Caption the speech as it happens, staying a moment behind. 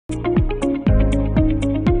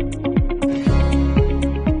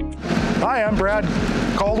Brad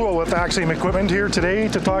Caldwell with Axiom Equipment here today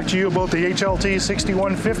to talk to you about the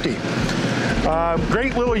HLT-6150.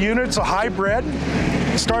 Great little unit, it's a hybrid.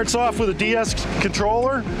 It starts off with a DS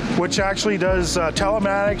controller, which actually does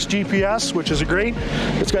telematics, GPS, which is great.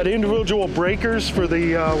 It's got individual breakers for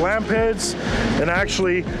the lamp heads, and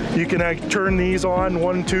actually you can turn these on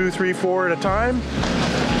 1, 2, 3, 4 at a time.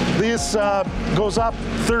 This goes up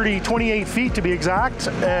 28 feet to be exact,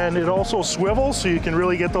 and it also swivels so you can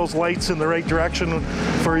really get those lights in the right direction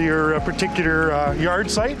for your particular yard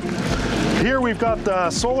site. Here we've got the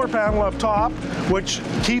solar panel up top, which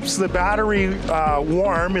keeps the battery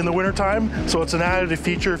warm in the wintertime, so it's an additive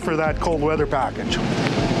feature for that cold weather package.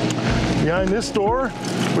 Behind this door,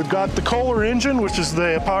 we've got the Kohler engine, which is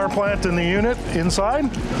the power plant in the unit inside.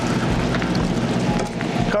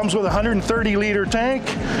 Comes with a 130-liter tank.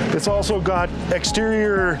 It's also got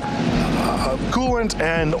exterior coolant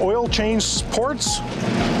and oil change ports.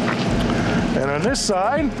 And on this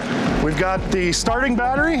side, we've got the starting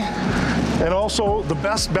battery and also the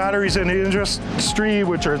best batteries in the industry,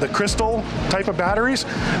 which are the crystal type of batteries,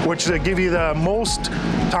 which give you the most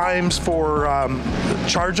times for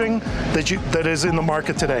charging that is in the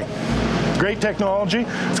market today. Great technology.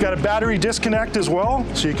 It's got a battery disconnect as well,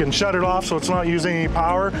 so you can shut it off so it's not using any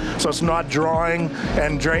power, so it's not drawing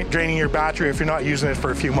and draining your battery if you're not using it for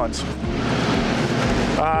a few months.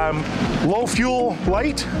 Low fuel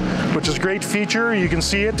light, which is a great feature. You can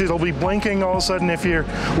see it. It'll be blinking all of a sudden if you're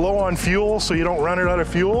low on fuel, so you don't run it out of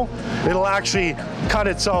fuel. It'll actually cut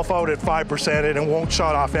itself out at 5% and it won't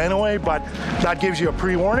shut off anyway, but that gives you a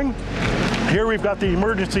pre-warning. Here we've got the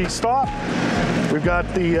emergency stop. We've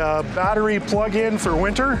got the battery plug-in for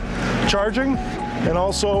winter charging, and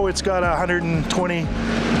also it's got a 120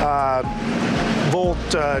 volt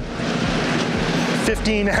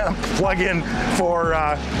 15 amp plug-in for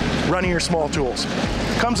running your small tools.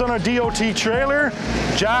 Comes on a DOT trailer,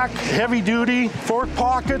 jack, heavy duty, fork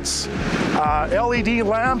pockets, LED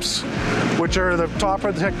lamps, which are the top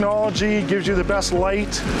of the technology, gives you the best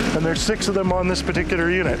light, and there's 6 of them on this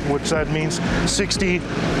particular unit, which that means 6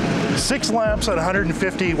 lamps at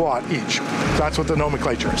 150 watt each. That's what the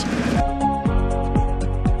nomenclature is.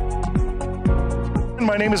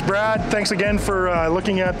 My name is Brad. Thanks again for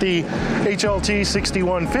looking at the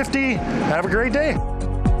HLT-6150. Have a great day.